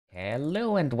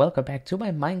Hello and welcome back to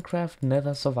my Minecraft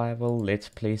Nether Survival Let's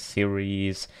Play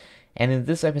series. And in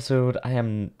this episode I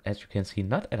am, as you can see,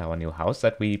 not at our new house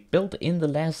that we built in the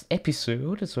last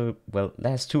episode. So, well,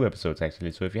 last two episodes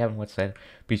actually. So if you haven't watched that,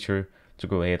 be sure to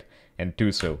go ahead and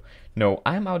do so. No,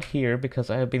 I'm out here because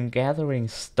I have been gathering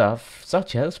stuff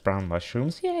such as brown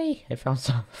mushrooms. Yay, I found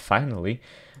some finally.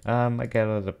 I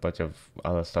gathered a bunch of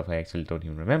other stuff. I actually don't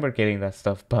even remember getting that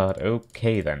stuff, but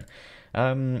okay then.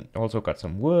 Also got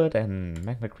some wood and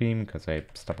magma cream because I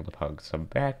stumbled upon some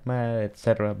magma,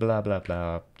 etc. Blah blah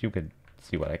blah. You can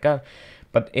see what I got.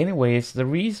 But anyways, the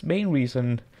main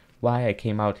reason why I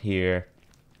came out here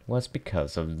was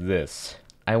because of this.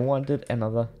 I wanted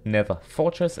another Nether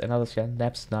fortress, another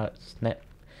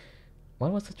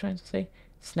What was I trying to say?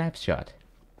 Snapshot.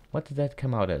 What did that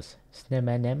come out as?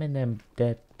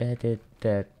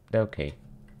 Okay.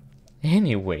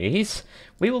 Anyways,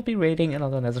 we will be raiding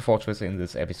another Nether fortress in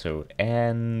this episode,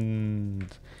 and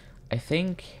I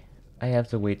think I have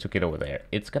the way to get over there.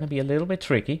 It's gonna be a little bit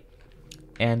tricky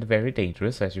and very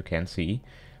dangerous, as you can see.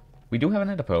 We do have an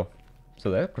ender pearl,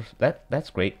 so that's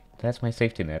great. That's my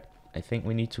safety net. I think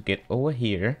we need to get over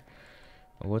here,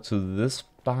 over to this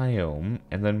biome,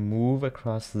 and then move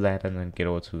across that, and then get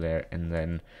over to there, and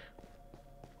then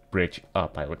bridge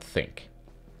up, I would think.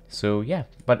 So yeah,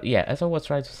 but yeah, as I was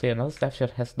trying to say, another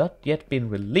snapshot has not yet been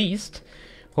released.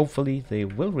 Hopefully they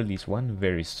will release one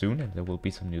very soon, and there will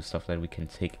be some new stuff that we can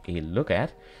take a look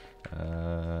at.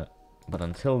 But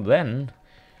until then,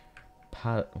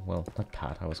 I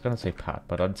was gonna say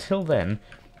but until then,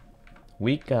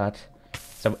 we got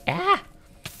some,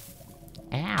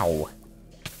 ow,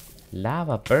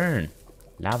 lava burn,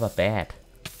 lava bad,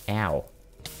 ow,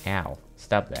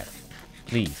 stop that,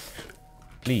 please.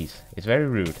 Please, it's very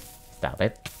rude. Stop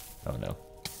it. Oh no.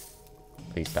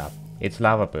 Please stop. It's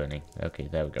lava burning. Okay,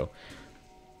 there we go.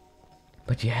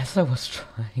 But yes, I was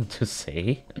trying to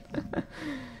say.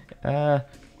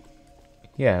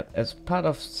 Yeah, as part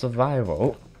of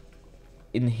survival,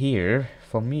 in here,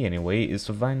 for me anyway, is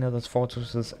to find other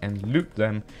fortresses and loot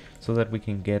them so that we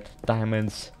can get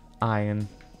diamonds, iron,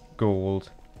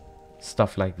 gold,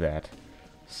 stuff like that.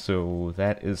 So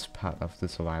that is part of the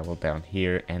survival down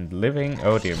here, and living,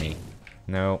 oh dear me,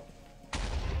 no,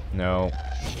 no,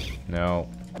 no,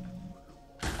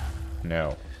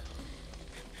 no.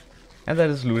 And that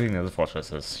is looting the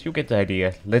fortresses. You get the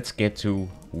idea. Let's get to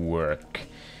work.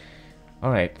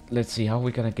 Alright, let's see how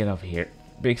we're gonna get up here.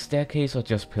 Big staircase or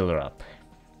just pillar up?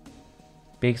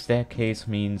 Big staircase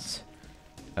means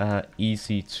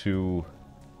easy to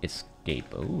escape.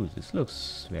 Oh, this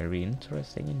looks very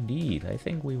interesting indeed. I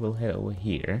think we will head over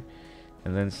here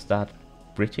and then start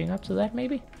bridging up to that,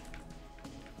 maybe?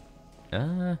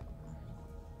 Yeah,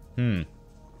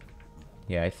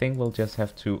 I think we'll just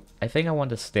have to... I think I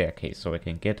want a staircase so I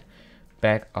can get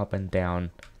back up and down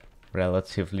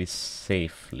relatively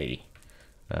safely.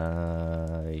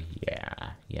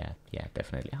 Yeah,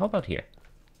 definitely. How about here?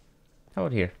 How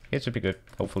about here? It should be good,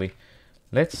 hopefully.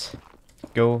 Let's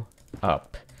go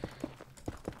up.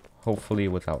 Hopefully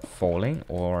without falling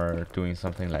or doing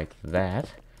something like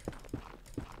that.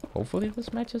 Hopefully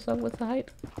this matches up with the height.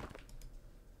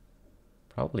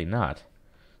 Probably not.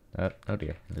 Oh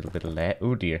dear, a little bit of lag.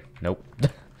 Oh dear, nope.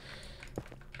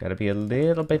 Gotta be a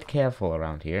little bit careful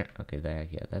around here. Okay, there,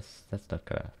 yeah, that's not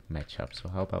gonna match up. So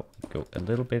how about we go a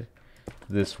little bit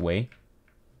this way?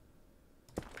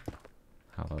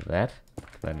 How about that?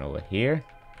 Then over here.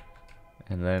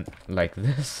 And then like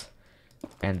this.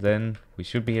 And then we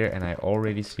should be here, and I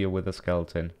already see a wither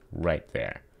skeleton right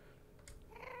there.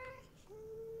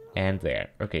 And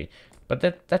there. Okay. But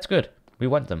that's good. We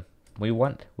want them. We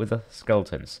want wither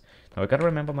skeletons. Now I gotta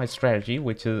remember my strategy,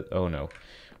 which is... Oh no.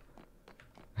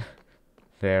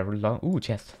 They're long... Ooh,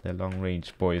 chest. They're long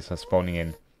range boys are spawning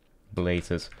in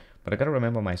blazes. But I gotta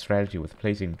remember my strategy with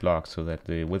placing blocks so that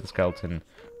the wither skeleton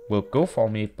will go for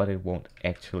me, but it won't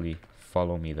actually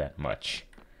follow me that much.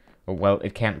 Well,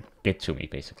 it can't get to me,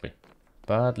 basically.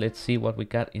 But let's see what we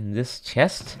got in this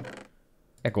chest.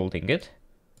 A gold ingot,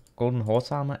 golden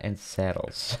horse armor, and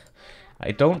saddles.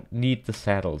 I don't need the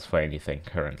saddles for anything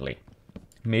currently.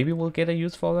 Maybe we'll get a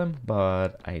use for them,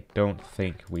 but I don't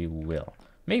think we will.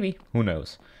 Maybe, who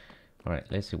knows. Alright,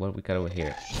 let's see what we got over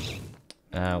here.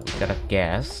 We got a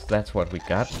gas, that's what we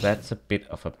got. That's a bit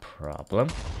of a problem.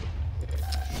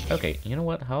 Okay, you know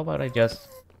what? How about I just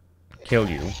kill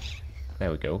you?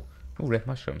 There we go. Ooh, red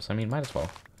mushrooms. I mean, might as well.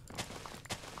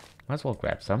 Might as well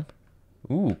grab some.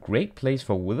 Ooh, great place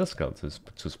for wither skeletons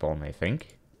to spawn, I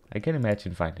think. I can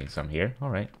imagine finding some here.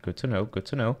 Alright, good to know, good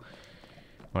to know.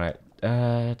 Alright,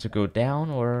 to go down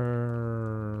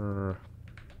or...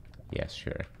 Yes,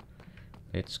 sure.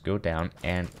 let's go down.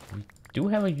 And we do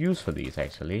have a use for these,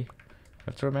 actually.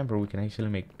 Have to remember we can actually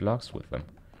make blocks with them.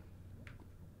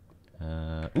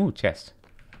 Ooh, chest.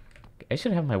 I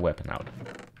should have my weapon out.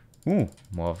 Ooh,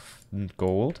 more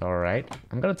gold. Alright.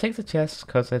 I'm gonna take the chest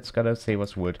because it's gonna save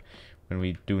us wood when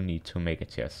we do need to make a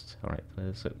chest. Alright.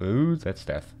 Ooh, that's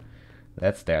death.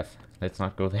 That's death. Let's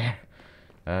not go there.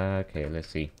 Okay, let's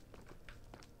see.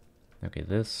 Okay,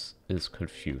 this is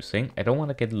confusing. I don't want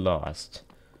to get lost.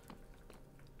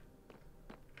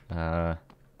 I'm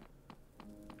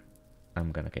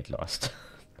gonna get lost.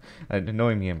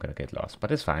 Knowing me, I'm gonna get lost,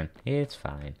 but it's fine. It's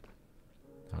fine.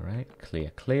 Alright,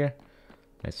 clear, clear.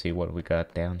 Let's see what we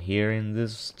got down here in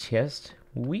this chest.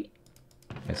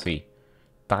 Let's see.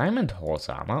 Diamond horse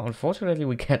armor. Unfortunately,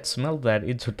 we can't smelt that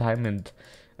into diamond,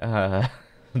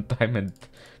 diamond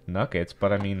nuggets.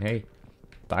 But I mean, hey,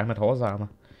 diamond horse armor.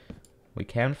 We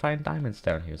can find diamonds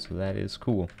down here, so that is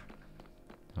cool.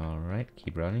 Alright,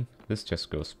 keep running. This just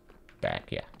goes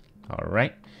back, yeah.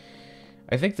 Alright.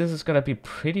 I think this is gonna be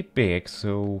pretty big,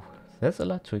 so there's a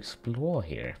lot to explore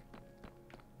here.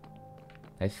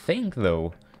 I think,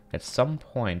 though, at some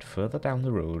point further down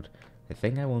the road, I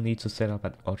think I will need to set up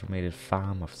an automated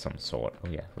farm of some sort. Oh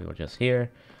yeah, we were just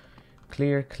here.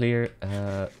 Clear, clear.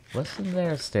 Wasn't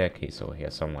there a staircase over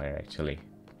here somewhere, actually?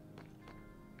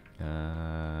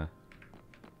 I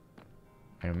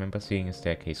remember seeing a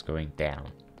staircase going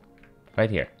down. Right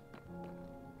here.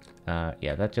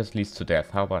 Yeah, that just leads to death.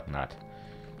 How about not?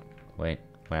 Wait,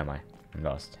 where am I? I'm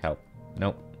lost. Help.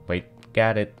 Nope. Wait,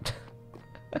 got it.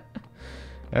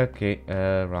 Okay,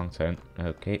 wrong turn.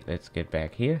 Okay, let's get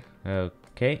back here.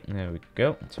 Okay, there we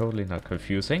go. Totally not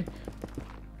confusing.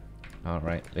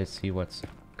 Alright, let's see what's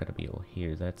gonna be over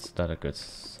here. That's not a good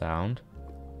sound.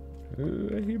 I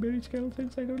hear many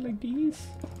skeletons. I don't like these.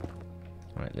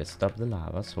 Alright, let's stop the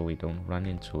lava so we don't run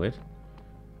into it.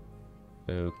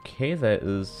 Okay, there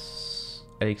is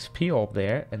an XP orb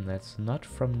there, and that's not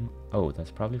from... Oh,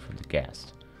 that's probably from the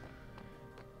ghast.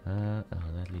 Oh,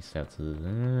 that leads out to...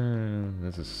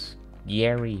 this is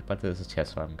scary, but there's a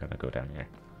chest, so I'm gonna go down here.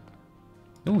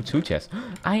 Ooh, 2 chests.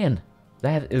 Iron!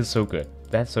 That is so good.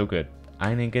 That's so good.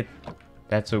 Iron ingot.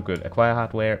 That's so good. Acquire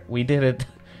hardware. We did it.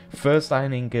 First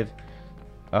iron ingot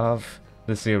of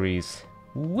the series.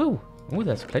 Woo! Ooh,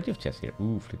 there's plenty of chests here.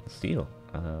 Ooh, flint and steel.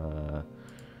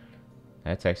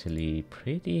 That's actually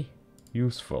pretty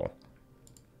useful.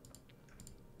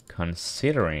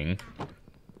 Considering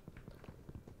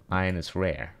iron is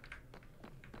rare.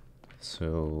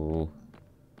 So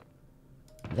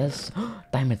there's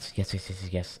diamonds. Yes, yes, yes,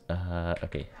 yes.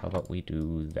 Okay, how about we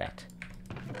do that?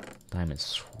 Diamonds,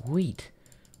 sweet.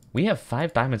 We have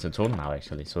 5 diamonds in total now,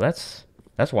 actually. So that's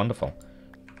wonderful.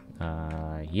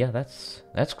 Yeah, that's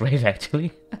great,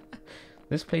 actually.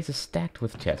 This place is stacked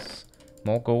with chests.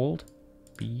 More gold.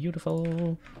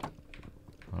 Beautiful.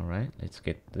 All right, let's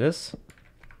get this.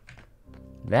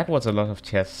 That was a lot of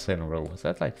chests in a row. Was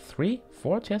that like 3,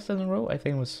 4 chests in a row? I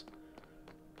think it was...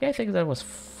 Yeah, I think that was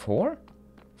 4?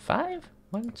 5?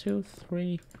 1, 2,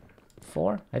 3,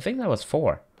 4? I think that was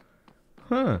 4.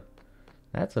 Huh.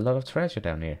 That's a lot of treasure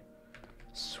down here.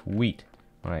 Sweet.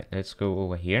 Alright, let's go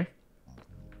over here.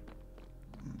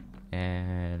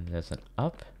 And there's an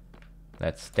up.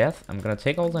 That's death. I'm gonna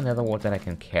take all the nether wart that I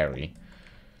can carry.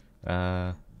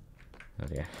 Oh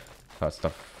dear. First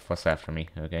stuff was after me.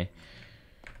 Okay.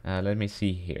 Let me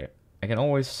see here. I can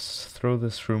always throw the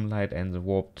shroom light and the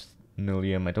warped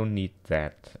nullium. I don't need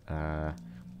that.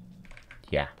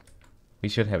 Yeah. We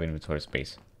should have inventory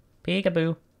space.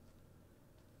 Peekaboo.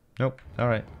 Nope.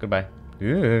 Alright. Goodbye.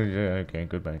 Okay.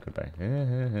 Goodbye. Goodbye.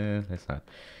 That's not.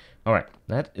 Alright.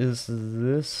 That is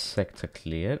this sector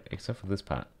cleared. Except for this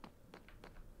part.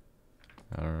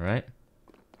 Alright.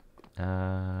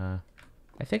 I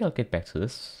think I'll get back to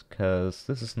this. Because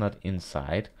this is not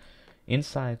inside.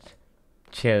 Inside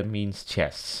chair means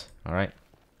chests. Alright.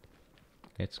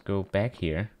 Let's go back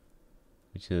here.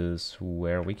 Which is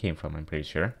where we came from, I'm pretty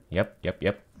sure. Yep.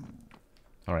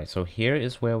 Alright, so here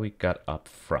is where we got up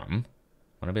from.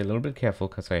 I want to be a little bit careful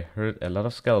because I heard a lot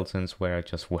of skeletons where I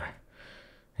just were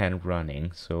hand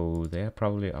running. So they're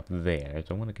probably up there. I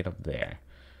don't want to get up there.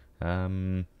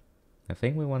 I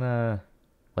think we want to...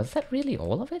 Was that really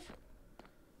all of it?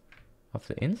 Of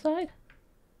the inside?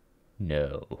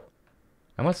 No.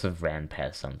 I must have ran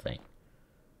past something.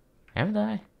 Haven't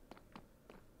I?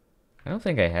 I don't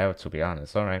think I have, to be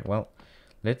honest. Alright, well,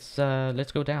 let's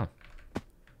go down.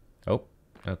 Oh,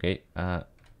 okay. I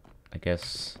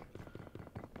guess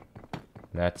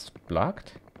that's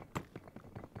blocked.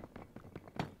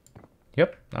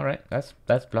 Yep, alright,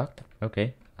 that's blocked.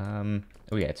 Okay. Oh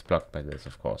yeah, it's blocked by this,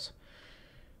 of course.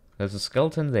 There's a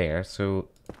skeleton there, so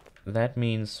that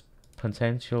means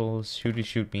potential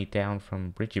shoot me down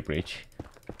from Bridgy Bridge.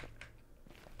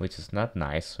 Which is not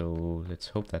nice, so let's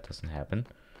hope that doesn't happen.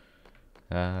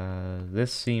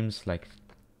 This seems like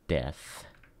death.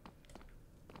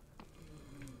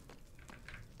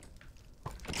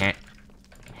 Heh.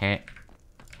 Heh.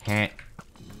 Heh.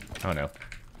 Oh no.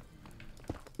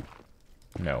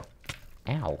 No.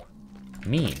 Ow.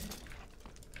 Mean.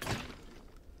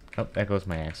 Oh, there goes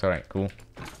my axe. Alright, cool.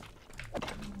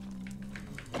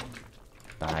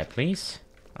 Die, please.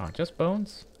 Oh, just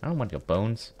bones? I don't want your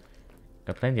bones.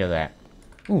 Got plenty of that.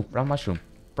 Ooh, brown mushroom.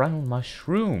 Brown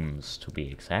mushrooms, to be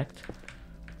exact.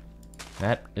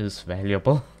 That is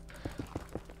valuable.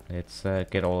 Let's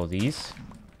get all of these.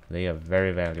 They are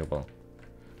very valuable.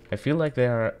 I feel like they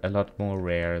are a lot more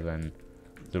rare than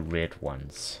the red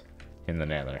ones in the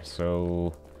nether.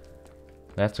 So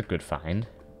that's a good find.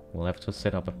 We'll have to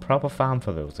set up a proper farm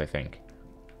for those, I think.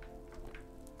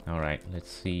 Alright, let's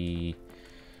see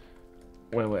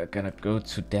where we're gonna go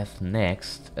to death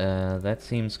next. That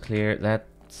seems clear. That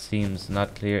seems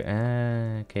not clear.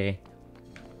 Okay.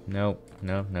 No,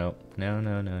 no, no, no,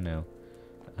 no, no, no.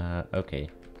 Okay.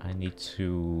 I need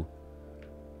to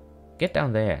get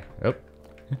down there. Oh.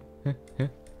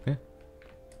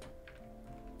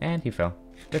 And he fell.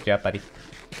 Good job, buddy.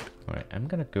 Alright, I'm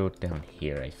gonna go down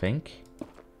here, I think.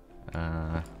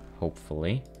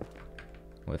 Hopefully.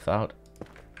 Without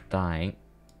dying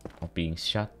or being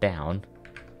shot down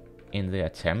in the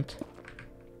attempt.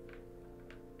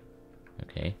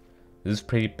 Okay. This is a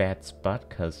pretty bad spot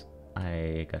because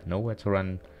I got nowhere to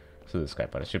run to this guy,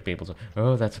 but I should be able to.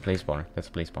 Oh, that's a place spawner. That's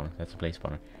a place spawner. That's a place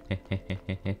spawner.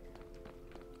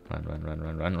 Run, run, run,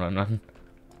 run, run, run, run.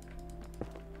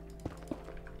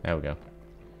 There we go.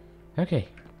 Okay.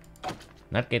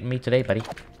 Not getting me today, buddy.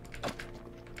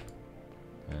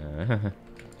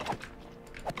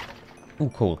 Ooh,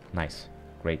 cool. Nice.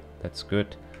 Great. That's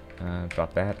good.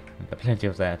 Drop that. We got plenty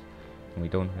of that. And we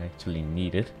don't actually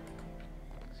need it.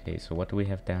 Okay, so what do we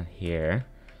have down here?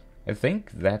 I think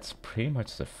that's pretty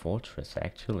much the fortress,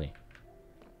 actually.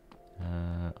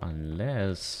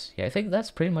 Unless... Yeah, I think that's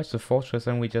pretty much the fortress,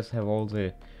 and we just have all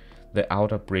the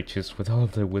outer bridges with all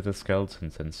the wither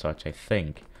skeletons and such, I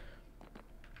think.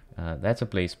 That's a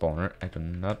blaze spawner. I do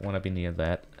not want to be near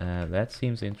that. That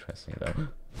seems interesting, though.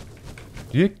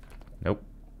 Yuck. Nope.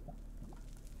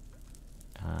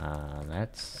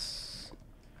 That's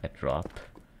a drop.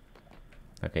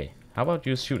 Okay, how about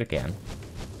you shoot again?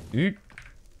 Eek.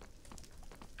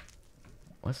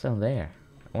 What's down there?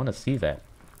 I want to see that.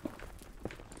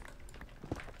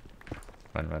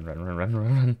 Run, run, run, run, run,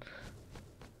 run, run.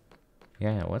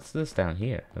 Yeah, what's this down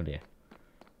here? Oh dear.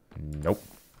 Nope.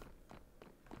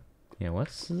 Yeah,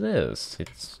 what's this? It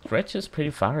stretches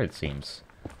pretty far, it seems.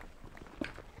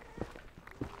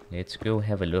 Let's go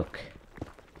have a look.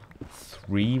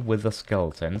 3 wither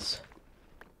skeletons.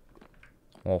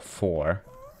 Or 4.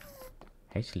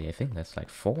 Actually, I think that's like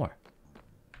 4.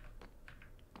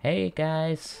 Hey,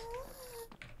 guys.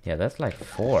 Yeah, that's like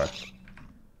 4.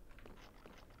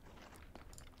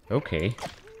 Okay.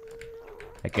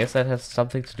 I guess that has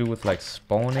something to do with like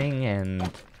spawning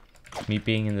and me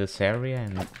being in this area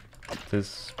and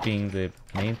this being the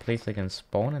main place they can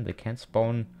spawn and they can't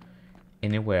spawn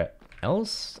anywhere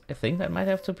else. I think that might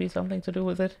have to be something to do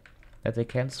with it. That they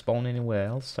can't spawn anywhere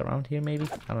else around here, maybe?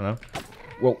 I don't know.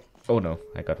 Whoa. Oh no,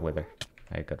 I got wither.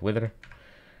 I got wither.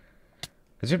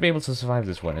 I should be able to survive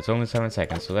this one. It's only 7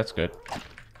 seconds, so that's good.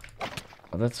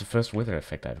 Well, that's the first wither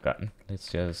effect I've gotten.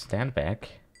 Let's just stand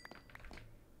back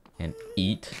and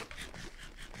eat.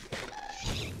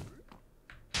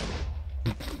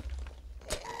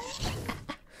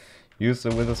 Use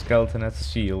the wither skeleton as a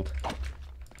shield.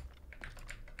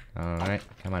 Alright,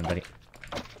 come on, buddy.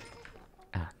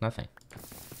 Ah, nothing.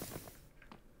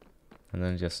 And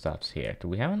then it just stops here. Do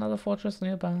we have another fortress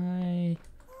nearby?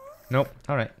 Nope.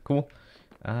 Alright, cool.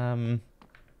 Well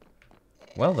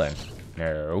then.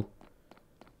 No.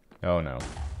 Oh no.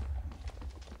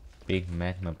 Big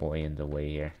magma boy in the way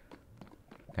here.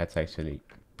 That's actually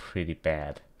pretty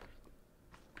bad.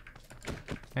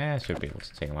 I should be able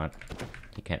to take him out.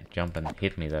 He can't jump and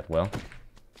hit me that well.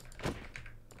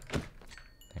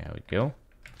 There we go.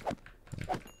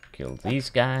 Kill these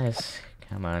guys.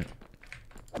 Come on.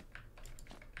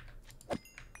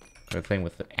 Good thing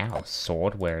with the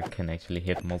sword where it can actually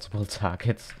hit multiple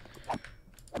targets.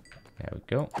 There we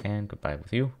go. And goodbye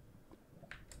with you.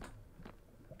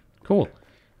 Cool.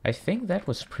 I think that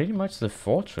was pretty much the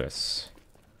fortress.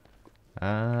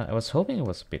 I was hoping it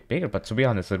was a bit bigger, but to be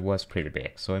honest, it was pretty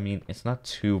big. So, I mean, it's not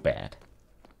too bad.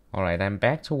 Alright, I'm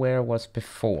back to where I was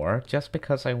before, just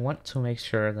because I want to make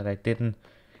sure that I didn't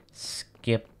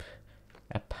skip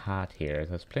a part here.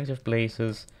 There's plenty of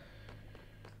places.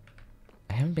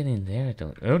 I haven't been in there, I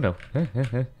don't... Oh no.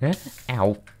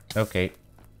 Ow. Okay.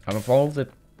 Out of all the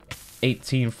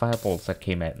 18 fireballs that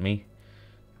came at me,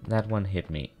 that one hit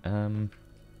me. Not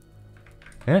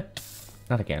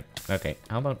again. Okay,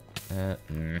 how about...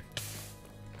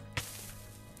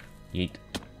 Yeet.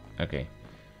 Okay.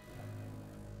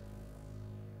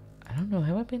 I don't know,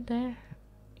 have I been there?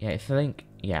 Yeah, I think...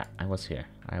 Yeah, I was here.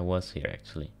 I was here,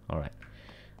 actually. Alright.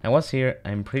 I was here.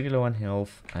 I'm pretty low on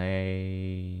health.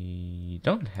 I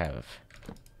don't have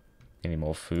any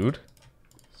more food.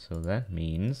 So that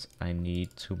means I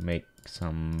need to make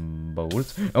some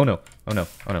bowls. Oh no! Oh no!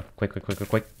 Oh no! Quick, quick, quick, quick,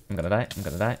 quick! I'm gonna die! I'm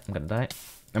gonna die! I'm gonna die!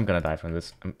 I'm gonna die from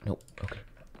this. No. Okay.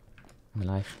 I'm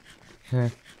alive.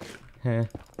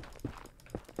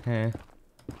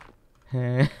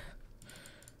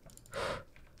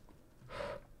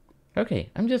 Okay,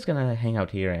 I'm just gonna hang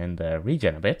out here and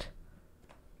regen a bit.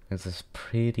 This is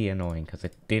pretty annoying because I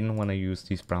didn't want to use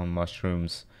these brown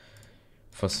mushrooms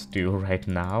for stew right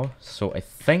now. So I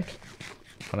think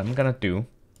what I'm gonna do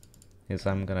is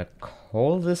I'm gonna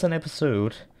call this an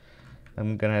episode.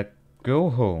 I'm gonna go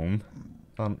home.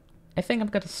 I think I'm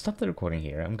gonna stop the recording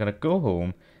here. I'm gonna go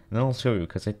home and then I'll show you,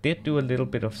 because I did do a little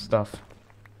bit of stuff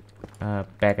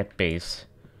back at base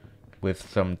with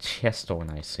some chest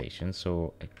organization,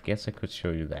 so I guess I could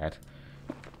show you that,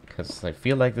 because I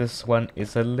feel like this one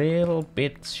is a little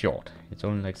bit short. It's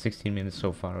only like 16 minutes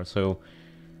so far, so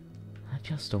I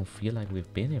just don't feel like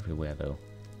we've been everywhere though.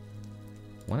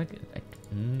 I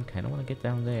kind of want to get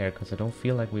down there because I don't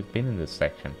feel like we've been in this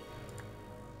section.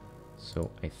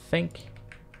 So I think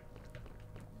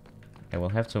I will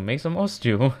have to make some more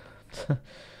stew.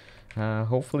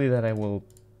 Hopefully that I will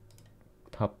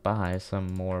pop by some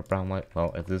more brown light.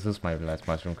 Well, this is my last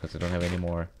mushroom because I don't have any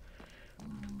more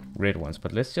red ones.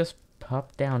 But let's just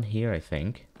pop down here, I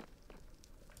think.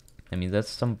 I mean, there's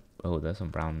some... Oh, there's some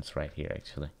browns right here,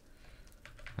 actually.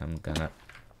 I'm gonna...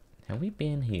 Have we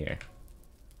been here?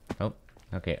 Oh,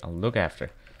 okay, I'll look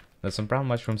after. There's some brown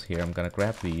mushrooms here. I'm gonna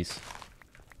grab these,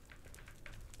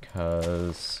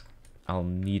 because I'll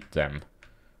need them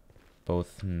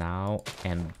both now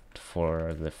and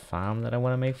for the farm that I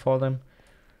want to make for them.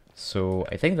 So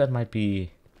I think that might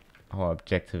be our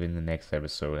objective in the next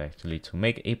episode, actually, to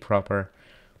make a proper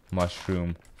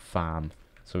mushroom farm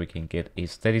so we can get a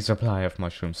steady supply of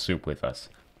mushroom soup with us.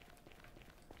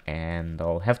 And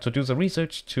I'll have to do the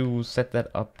research to set that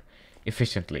up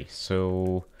efficiently.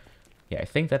 So yeah, I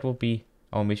think that will be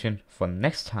our mission for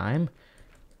next time,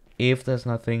 if there's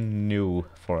nothing new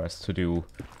for us to do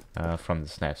from the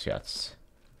snapshots.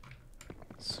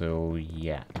 So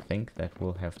yeah, I think that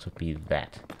will have to be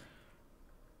that.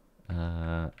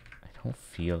 I don't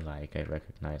feel like I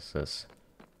recognize this.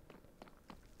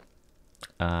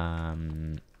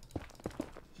 Even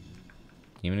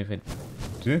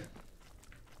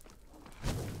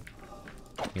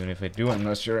if I do, I'm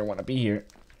not sure I want to be here.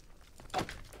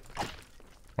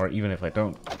 Or even if I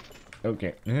don't.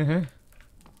 Okay.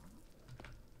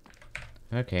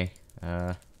 Okay.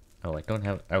 Oh, I don't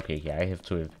have... Okay, yeah, I have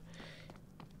to...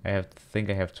 think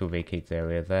I have to vacate the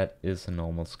area. That is a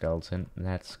normal skeleton.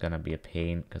 That's gonna be a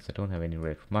pain, because I don't have any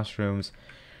red mushrooms.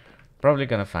 Probably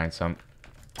gonna find some.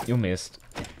 You missed.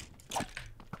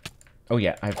 Oh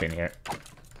yeah, I've been here.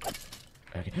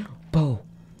 Okay. Bow!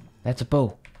 That's a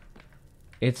bow.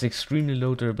 It's extremely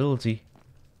low durability.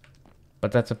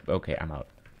 But that's a... Okay, I'm out.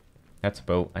 That's a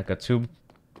bow. I got two...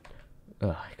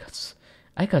 Ugh,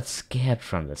 I got scared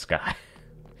from this guy.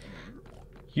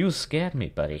 You scared me,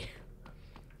 buddy.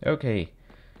 Okay.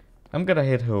 I'm gonna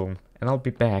head home, and I'll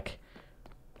be back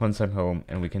once I'm home,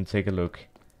 and we can take a look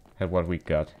at what we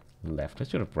got left. I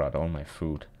should have brought all my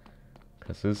food,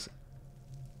 because this...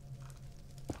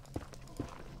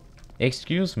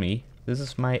 Excuse me, this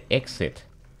is my exit.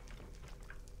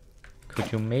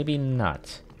 Could you maybe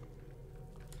not?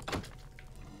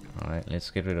 Alright, let's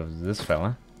get rid of this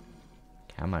fella.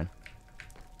 Come on.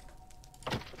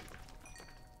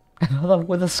 Another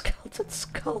with a skeleton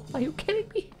skull? Are you kidding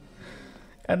me?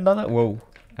 Another... Whoa.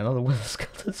 Another with a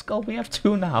skeleton skull? We have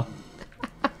two now.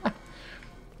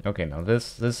 Okay, now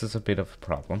this is a bit of a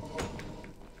problem.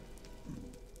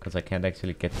 Because I can't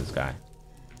actually get this guy.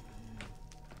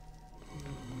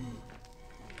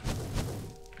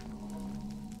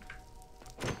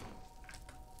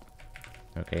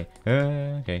 Okay.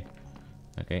 Okay.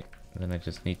 Okay. Then I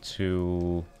just need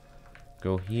to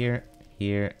go here,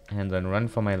 here, and then run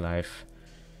for my life.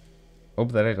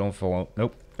 Hope that I don't fall.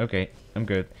 Nope. Okay, I'm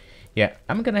good. Yeah,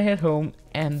 I'm gonna head home,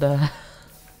 and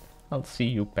I'll see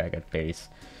you back at base.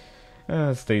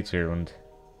 Stay tuned.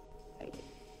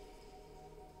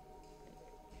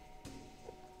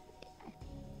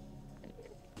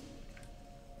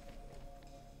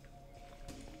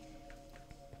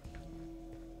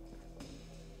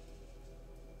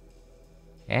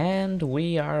 And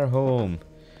we are home.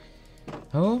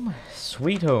 Home?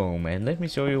 Sweet home. And let me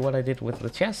show you what I did with the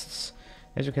chests.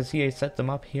 As you can see, I set them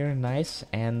up here nice.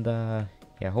 And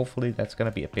yeah, hopefully that's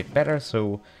gonna be a bit better.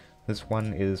 So this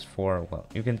one is for, well,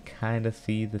 you can kind of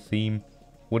see the theme.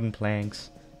 Wooden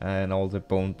planks and all the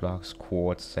bone blocks,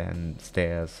 quartz and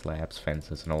stairs, slabs,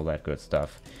 fences and all that good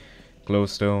stuff.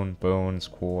 Glowstone, bones,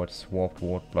 quartz, warped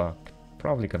wart block.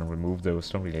 Probably gonna remove those.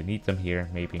 Don't really need them here,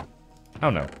 maybe. Oh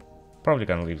no. Probably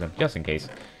gonna leave them, just in case.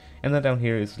 And then down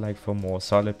here is like for more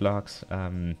solid blocks,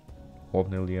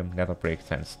 ornithillium, nether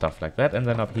bricks and stuff like that. And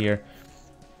then up here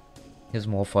is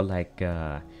more for like,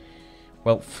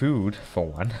 well, food for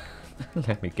one.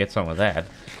 Let me get some of that.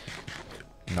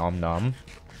 Nom nom.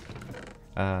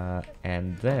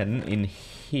 And then in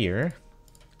here,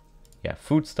 yeah,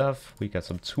 food stuff. We got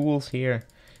some tools here,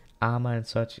 armor and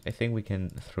such. I think we can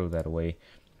throw that away.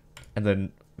 And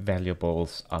then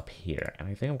valuables up here, and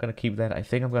I think I'm gonna keep that. I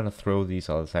think I'm gonna throw these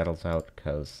other saddles out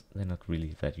because they're not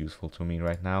really that useful to me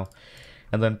right now.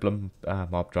 And then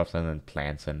mob drops and then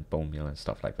plants and bone meal and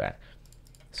stuff like that.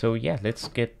 So yeah, let's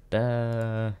get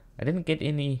I didn't get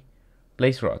any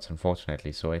blaze rods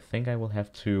unfortunately, so I think I will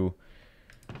have to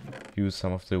use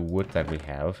some of the wood that we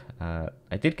have.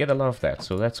 I did get a lot of that,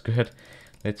 so that's good.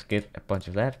 Let's get a bunch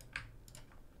of that.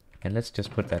 And let's just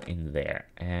put that in there.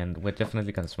 And we're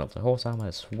definitely gonna smelt the horse armor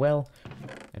as well.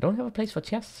 I don't have a place for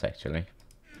chests, actually.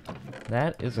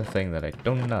 That is a thing that I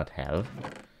do not have.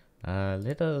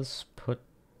 Let us put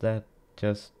that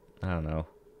just... I don't know.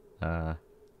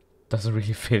 Doesn't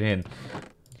really fit in.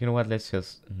 You know what, let's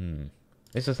just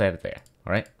add it there.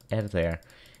 Alright, add it there.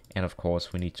 And of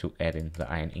course, we need to add in the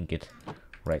iron ingot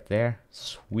right there.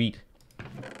 Sweet.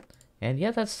 And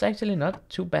yeah, that's actually not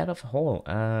too bad of a haul.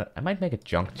 I might make a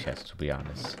junk chest, to be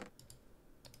honest.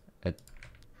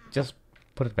 Just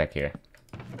put it back here.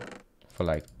 For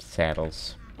like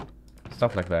saddles.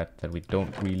 Stuff like that that we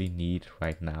don't really need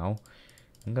right now.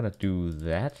 I'm gonna do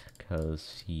that,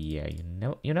 because yeah,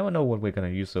 you never know what we're gonna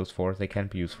use those for. They can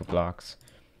be used for blocks.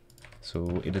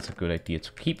 So it is a good idea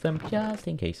to keep them just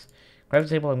in case.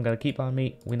 Gravity table I'm gonna keep on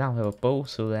me. We now have a bow,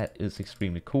 so that is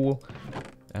extremely cool.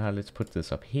 Let's put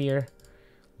this up here,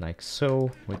 like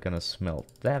so. We're gonna smelt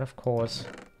that, of course.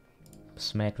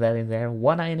 Smack that in there.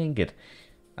 1 iron ingot.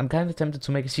 I'm kind of tempted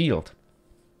to make a shield,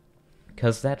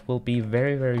 because that will be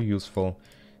very, very useful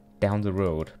down the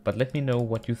road. But let me know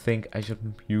what you think I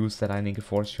should use that iron ingot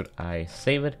for. Should I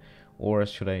save it, or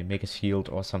should I make a shield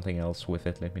or something else with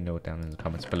it? Let me know down in the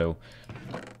comments below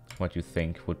what you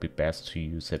think would be best to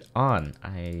use it on.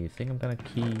 I think I'm gonna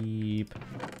keep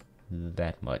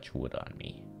that much wood on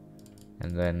me.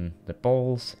 And then the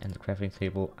bowls and the crafting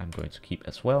table I'm going to keep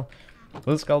as well.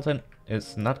 The skeleton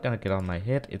is not gonna get on my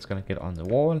head, it's gonna get on the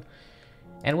wall.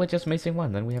 And we're just missing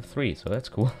 1, then we have 3, so that's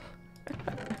cool.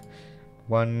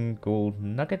 1 gold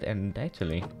nugget, and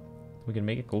actually we can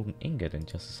make a golden ingot in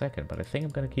just a second, but I think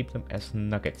I'm gonna keep them as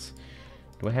nuggets.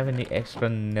 Do I have any extra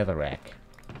netherrack?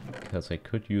 Because I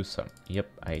could use some. Yep,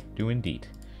 I do indeed.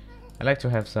 I like to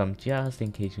have some just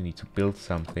in case you need to build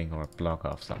something or block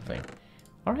off something.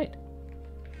 Alright.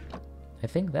 I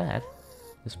think that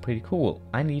is pretty cool.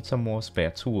 I need some more spare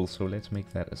tools, so let's make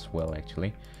that as well,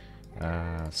 actually.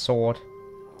 Sword.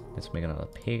 Let's make another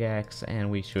pickaxe, and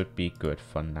we should be good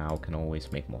for now. Can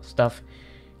always make more stuff.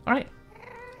 Alright.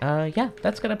 Yeah,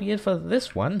 that's gonna be it for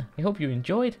this one. I hope you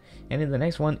enjoyed, and in the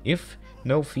next one, if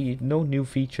no new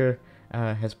feature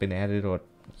has been added, or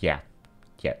yeah,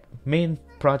 main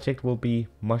project will be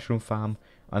mushroom farm,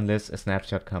 unless a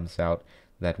snapshot comes out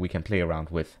that we can play around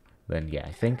with. Then yeah,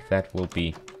 I think that will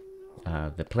be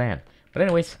the plan. But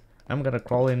anyways, I'm gonna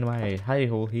crawl in my hidey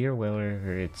hole here,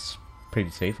 where it's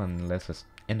pretty safe, unless an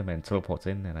enderman teleports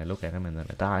in and I look at him and then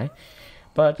I die.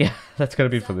 But yeah, that's gonna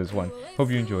be it for this one.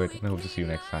 Hope you enjoyed, and I hope to see you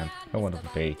next time. Have a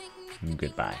wonderful day.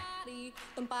 Goodbye.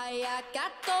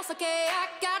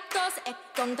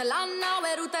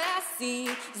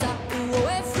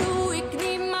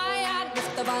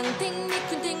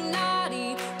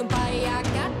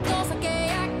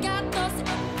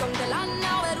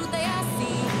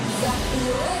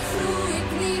 E06